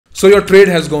So your trade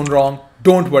has gone wrong.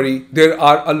 Don't worry. There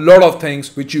are a lot of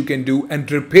things which you can do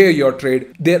and repair your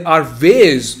trade. There are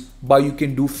ways by you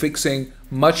can do fixing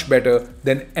much better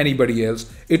than anybody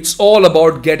else. It's all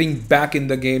about getting back in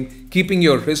the game, keeping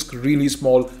your risk really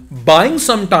small, buying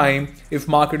some time. If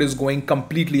market is going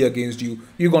completely against you,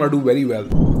 you're gonna do very well.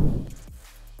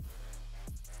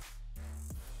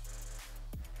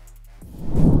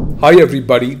 Hi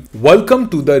everybody, welcome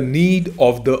to the need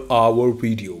of the hour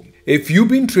video. If you've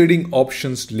been trading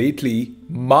options lately,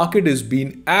 market has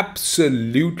been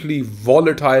absolutely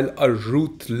volatile, a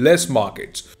ruthless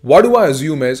market. What do I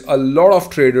assume is a lot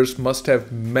of traders must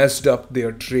have messed up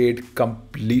their trade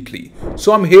completely.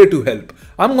 So I'm here to help.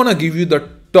 I'm gonna give you the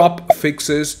top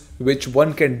fixes which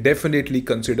one can definitely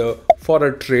consider for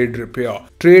a trade repair.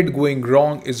 Trade going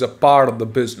wrong is a part of the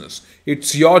business.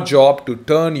 It's your job to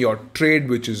turn your trade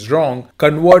which is wrong,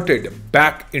 convert it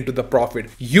back into the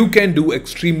profit. You can do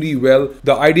extremely well.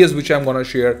 The ideas which I'm gonna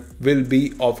share will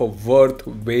be of a worth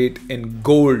weight in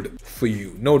gold for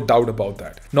you. No doubt about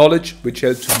that. Knowledge which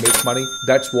helps you make money.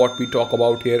 That's what we talk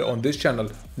about here on this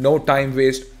channel. No time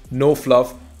waste, no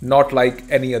fluff. Not like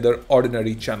any other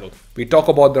ordinary channel. We talk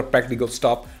about the practical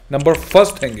stuff.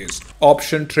 First thing is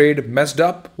option trade messed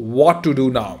up. What to do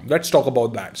now? Let's talk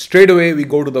about that. Straight away, we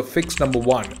go to the fix number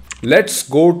one. Let's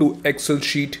go to Excel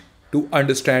sheet to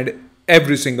understand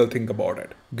every single thing about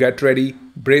it. Get ready,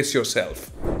 brace yourself.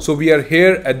 So we are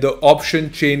here at the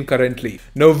option chain currently.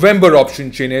 November option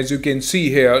chain, as you can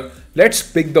see here. Let's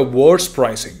pick the worst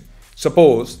pricing.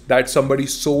 Suppose that somebody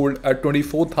sold a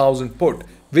 24,000 put,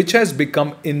 which has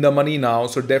become in the money now.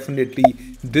 So definitely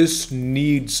this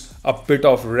needs a bit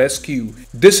of rescue.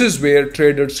 This is where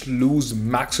traders lose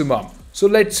maximum. So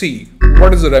let's see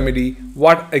what is the remedy,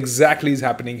 what exactly is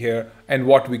happening here and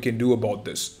what we can do about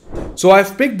this. So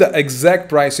I've picked the exact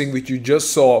pricing which you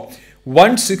just saw.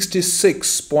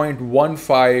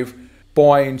 166.15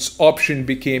 points option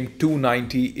became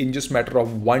 290 in just matter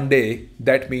of 1 day.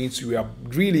 That means we are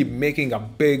really making a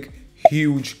big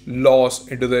huge loss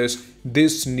into this.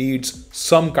 This needs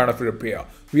some kind of repair.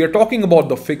 We are talking about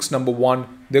the fix number one.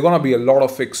 There are going to be a lot of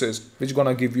fixes which are going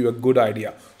to give you a good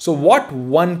idea. So what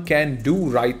one can do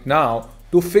right now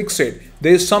to fix it,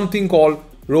 there is something called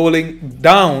rolling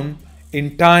down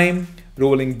in time,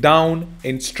 rolling down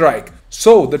in strike.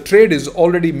 So the trade is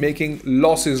already making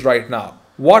losses right now.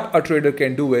 What a trader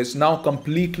can do is now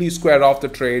completely square off the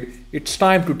trade. It's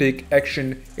time to take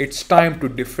action. It's time to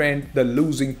defend the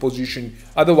losing position.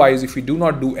 Otherwise, if we do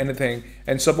not do anything,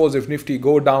 and suppose if Nifty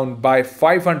go down by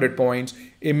 500 points,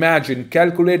 imagine,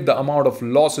 calculate the amount of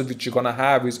losses which you're gonna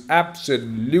have is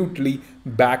absolutely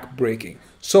back-breaking.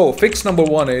 So fix number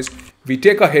one is we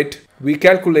take a hit, we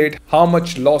calculate how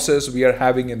much losses we are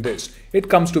having in this. It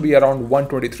comes to be around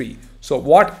 123. So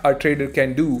what a trader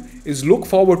can do is look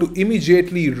forward to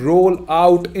immediately roll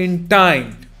out in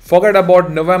time. Forget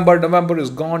about November. November is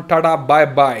gone. Tada, bye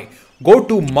bye. Go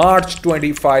to March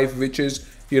 25, which is,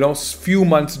 few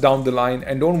months down the line.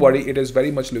 And don't worry, it is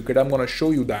very much liquid. I'm going to show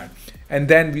you that. And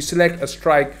then we select a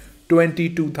strike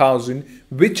 22,000,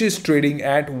 which is trading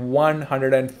at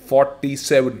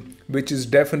 147, which is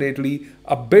definitely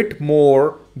a bit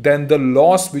more than the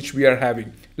loss which we are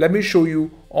having. Let me show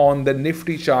you on the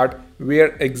Nifty chart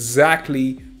where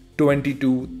exactly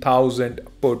 22,000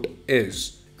 put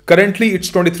is. Currently it's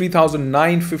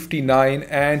 23,959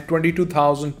 and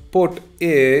 22,000 put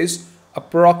is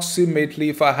approximately,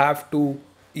 if I have to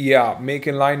make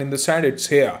a line in the sand, it's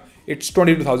here. It's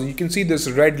 22,000. You can see this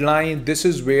red line. This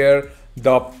is where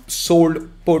the sold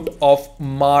put of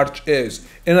March is.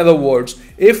 In other words,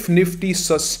 if Nifty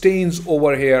sustains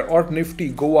over here or Nifty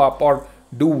go up or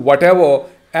do whatever,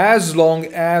 as long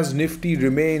as Nifty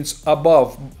remains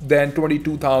above than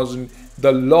 22,000,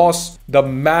 the loss, the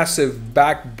massive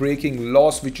back-breaking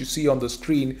loss which you see on the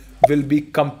screen will be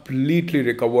completely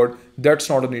recovered. That's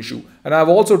not an issue. And I've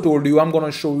also told you I'm going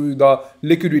to show you the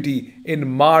liquidity in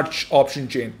March option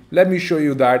chain. Let me show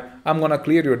you that. I'm going to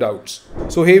clear your doubts.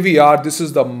 So here we are. This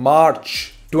is the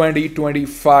March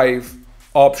 2025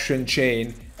 option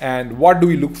chain. And what do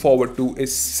we look forward to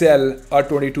is sell a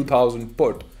 22,000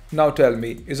 put. Now tell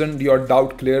me, isn't your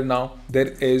doubt clear now? There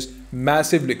is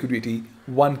massive liquidity.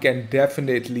 One can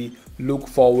definitely look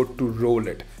forward to roll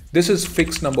it. This is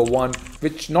fix number one,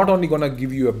 which not only gonna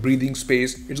give you a breathing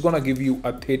space, it's gonna give you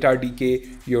a theta decay.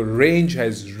 Your range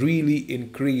has really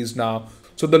increased now.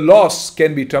 So the loss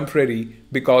can be temporary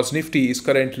because Nifty is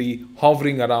currently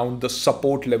hovering around the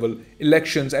support level.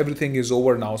 Elections, everything is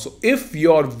over now. So if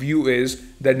your view is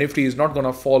that Nifty is not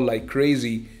gonna fall like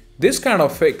crazy, this kind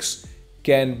of fix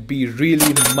can be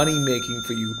really money making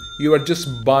for you. You are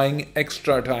just buying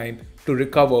extra time to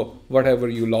recover whatever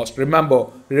you lost. Remember,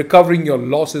 recovering your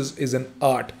losses is an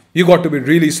art. You got to be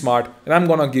really smart, and I'm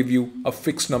gonna give you a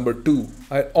fix number 2,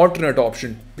 an alternate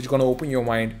option which is gonna open your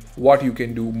mind what you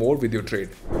can do more with your trade.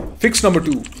 Fix number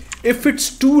 2, if it's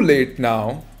too late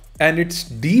now and it's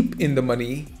deep in the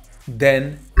money,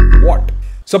 then what?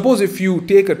 Suppose if you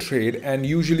take a trade, and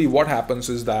usually what happens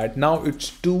is that now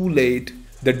it's too late,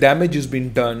 the damage has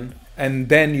been done, and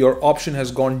then your option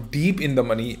has gone deep in the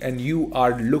money, and you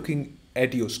are looking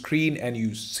at your screen and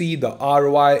you see the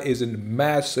ROI is in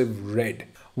massive red.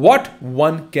 What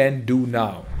one can do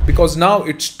now? Because now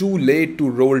it's too late to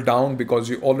roll down because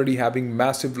you're already having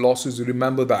massive losses. You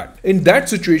remember that. In that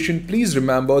situation, please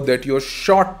remember that your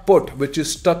short put, which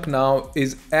is stuck now,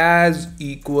 is as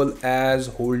equal as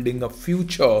holding a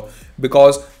future,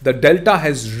 because the delta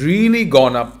has really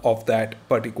gone up of that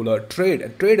particular trade. A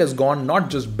trade has gone not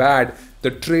just bad, the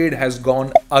trade has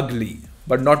gone ugly.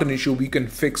 But not an issue, we can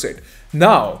fix it.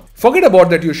 Now, forget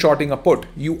about that you're shorting a put.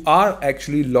 You are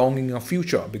actually longing a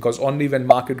future, because only when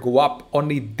market go up,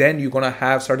 only then you're gonna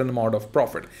have certain amount of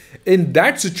profit. In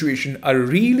that situation, a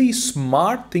really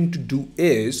smart thing to do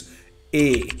is,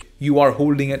 you are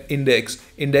holding an index.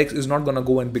 Index is not gonna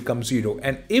go and become zero.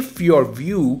 And if your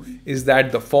view is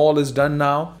that the fall is done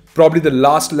now, probably the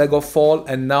last leg of fall,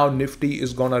 and now Nifty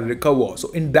is gonna recover.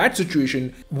 So in that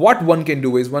situation, what one can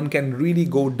do is one can really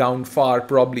go down far,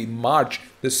 probably March,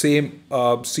 the same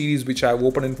series which I have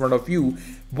opened in front of you.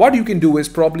 What you can do is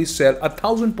probably sell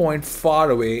 1,000 point far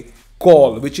away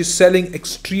call, which is selling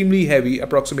extremely heavy,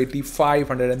 approximately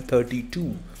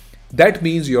 532. That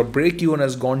means your break even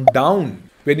has gone down.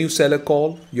 When you sell a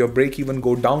call, your break even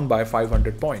go down by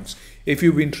 500 points. If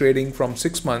you've been trading from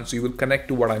 6 months, you will connect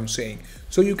to what I'm saying.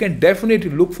 So you can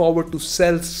definitely look forward to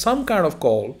sell some kind of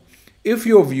call if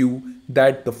your view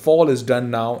that the fall is done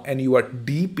now and you are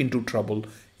deep into trouble,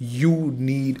 you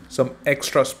need some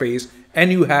extra space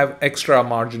and you have extra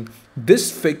margin.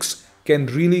 This fix can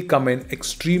really come in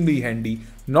extremely handy.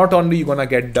 Not only you're gonna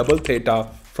get double theta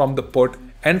from the put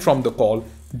and from the call.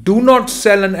 Do not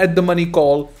sell an at the money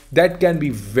call. That can be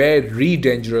very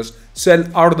dangerous. Sell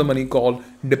out of the money call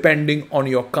depending on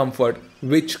your comfort,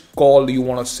 which call you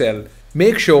want to sell.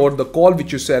 Make sure the call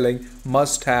which you're selling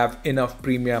must have enough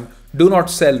premium. Do not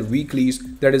sell weeklies.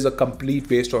 That is a complete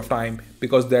waste of time,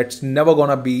 because that's never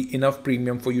gonna be enough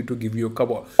premium for you to give you a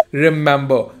cover.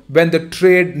 Remember, when the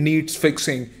trade needs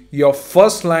fixing, your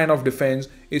first line of defense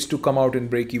is to come out in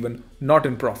break even, not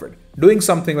in profit. Doing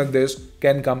something like this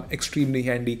can come extremely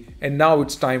handy. And now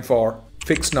it's time for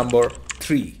fix number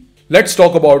 3. Let's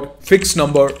talk about fix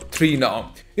number 3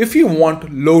 now. If you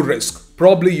want low risk,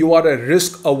 probably you are a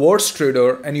risk averse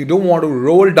trader and you don't want to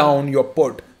roll down your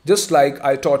put. Just like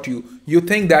I taught you, you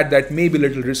think that that may be a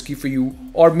little risky for you,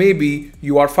 or maybe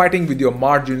you are fighting with your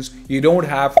margins, you don't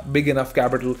have big enough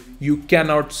capital, you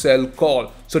cannot sell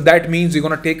call. So that means you're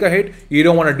going to take a hit, you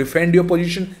don't want to defend your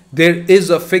position. There is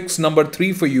a fix number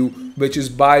 3 for you, which is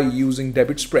by using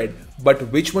debit spread.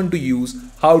 But which one to use,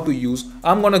 how to use,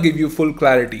 I'm going to give you full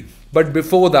clarity. But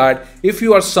before that, if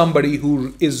you are somebody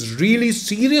who is really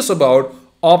serious about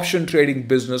option trading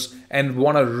business and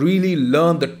want to really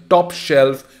learn the top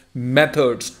shelf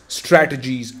methods,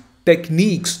 strategies,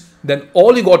 techniques, then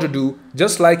all you got to do,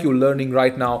 just like you're learning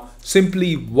right now,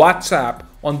 simply WhatsApp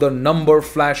on the number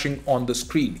flashing on the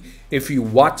screen. If you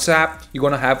WhatsApp, you're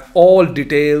going to have all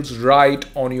details right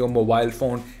on your mobile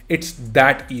phone. It's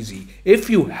that easy. If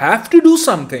you have to do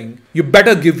something, you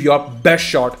better give your best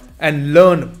shot and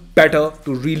learn better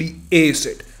to really ace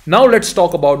it. Now let's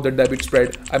talk about the debit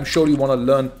spread. I'm sure you want to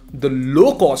learn the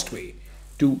low cost way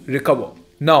to recover.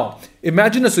 Now,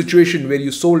 imagine a situation where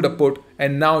you sold a put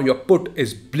and now your put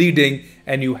is bleeding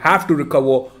and you have to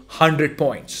recover 100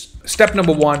 points. Step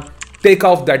number 1, take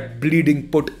off that bleeding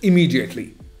put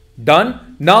immediately.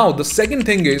 Done? Now, the second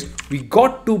thing is we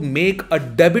got to make a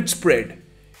debit spread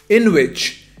in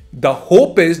which the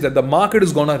hope is that the market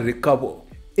is going to recover.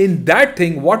 In that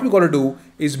thing, what we got to do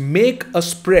is make a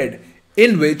spread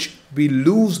in which we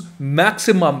lose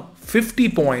maximum 50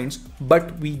 points,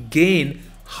 but we gain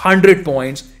 100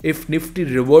 points if Nifty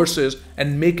reverses,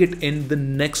 and make it in the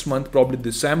next month, probably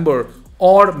December,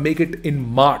 or make it in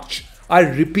March. I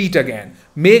repeat again,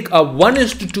 make a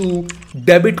 1:2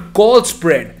 debit call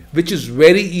spread, which is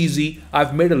very easy.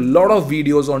 I've made a lot of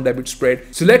videos on debit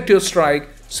spread. Select your strike,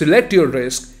 select your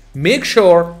risk, make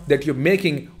sure that you're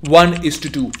making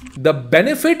 1:2. The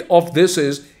benefit of this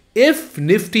is, if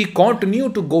Nifty continue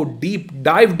to go deep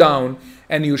dive down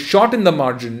and you shorten the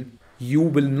margin, you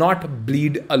will not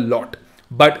bleed a lot.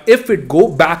 But if it go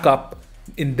back up,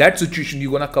 in that situation,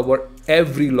 you're going to cover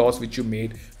every loss which you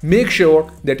made. Make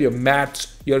sure that your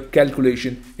maths, your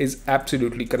calculation is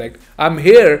absolutely correct. I'm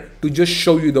here to just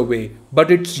show you the way,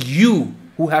 but it's you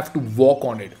who have to walk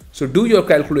on it. So do your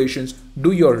calculations,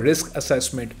 do your risk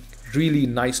assessment really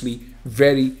nicely,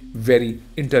 very, very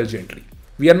intelligently.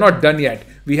 We are not done yet.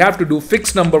 We have to do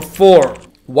fix number 4.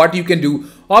 What you can do.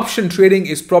 Option trading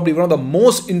is probably one of the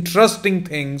most interesting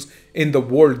things in the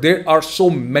world. There are so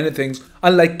many things,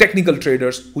 unlike technical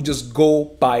traders who just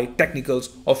go by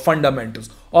technicals or fundamentals.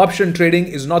 Option trading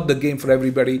is not the game for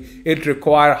everybody. It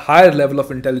requires higher level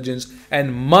of intelligence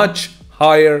and much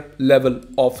higher level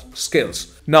of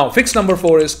skills. Now, fix number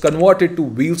 4 is convert it to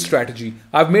wheel strategy.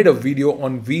 I've made a video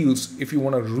on wheels. If you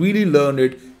want to really learn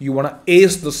it, you want to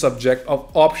ace the subject of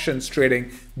options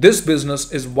trading. This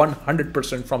business is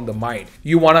 100% from the mind.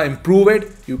 You want to improve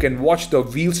it, you can watch the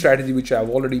wheel strategy which I've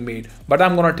already made. But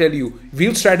I'm going to tell you,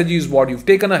 wheel strategy is what you've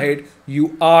taken a hit,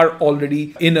 you are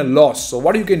already in a loss. So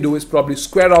what you can do is probably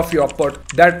square off your put.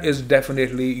 That is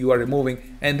definitely you are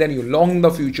removing, and then you long in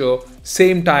the future.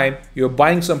 Same time, you're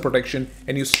buying some protection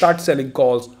and you start selling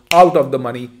calls out of the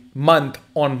money month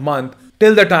on month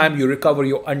till the time you recover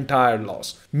your entire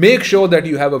loss. Make sure that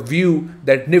you have a view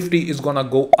that Nifty is gonna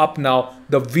go up now.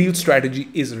 The wheel strategy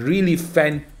is really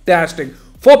fantastic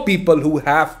for people who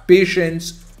have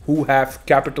patience, who have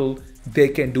capital. They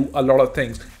can do a lot of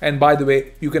things. And by the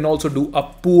way, you can also do a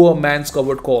poor man's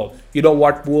covered call. You know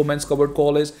what poor man's covered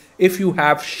call is? If you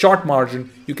have short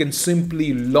margin, you can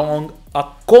simply long a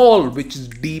call which is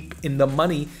deep in the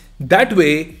money. That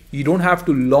way, you don't have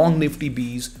to long Nifty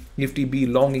Bs. Nifty B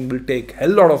longing will take a hell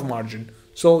lot of margin.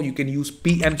 So you can use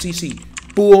PMCC,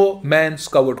 poor man's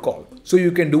covered call. So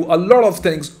you can do a lot of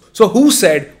things. So who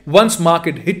said once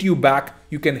market hit you back,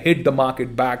 you can hit the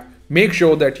market back? Make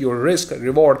sure that your risk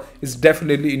reward is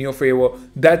definitely in your favor.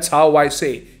 That's how I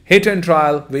say hit and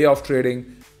trial way of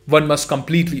trading one must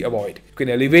completely avoid. You can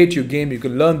elevate your game. You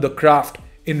can learn the craft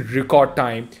in record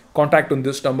time. Contact on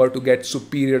this number to get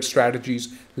superior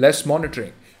strategies, less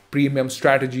monitoring. Premium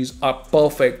strategies are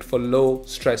perfect for low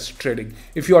stress trading.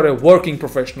 If you are a working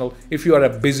professional, if you are a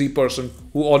busy person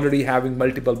who already having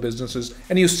multiple businesses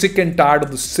and you're sick and tired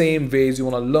of the same ways, you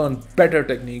want to learn better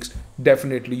techniques,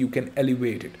 definitely you can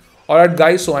elevate it. Alright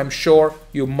guys, so I'm sure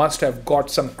you must have got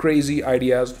some crazy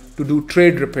ideas to do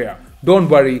trade repair. Don't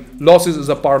worry, losses is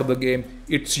a part of the game.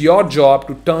 It's your job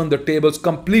to turn the tables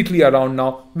completely around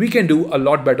now. We can do a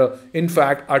lot better. In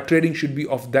fact, our trading should be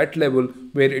of that level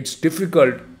where it's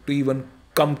difficult to even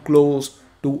come close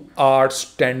to our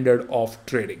standard of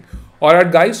trading.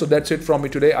 Alright guys, so that's it from me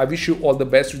today. I wish you all the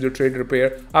best with your trade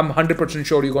repair. I'm 100%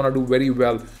 sure you're gonna do very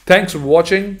well. Thanks for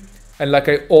watching, and like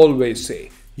I always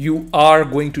say, you are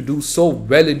going to do so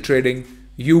well in trading.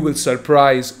 You will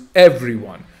surprise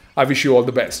everyone. I wish you all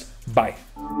the best. Bye.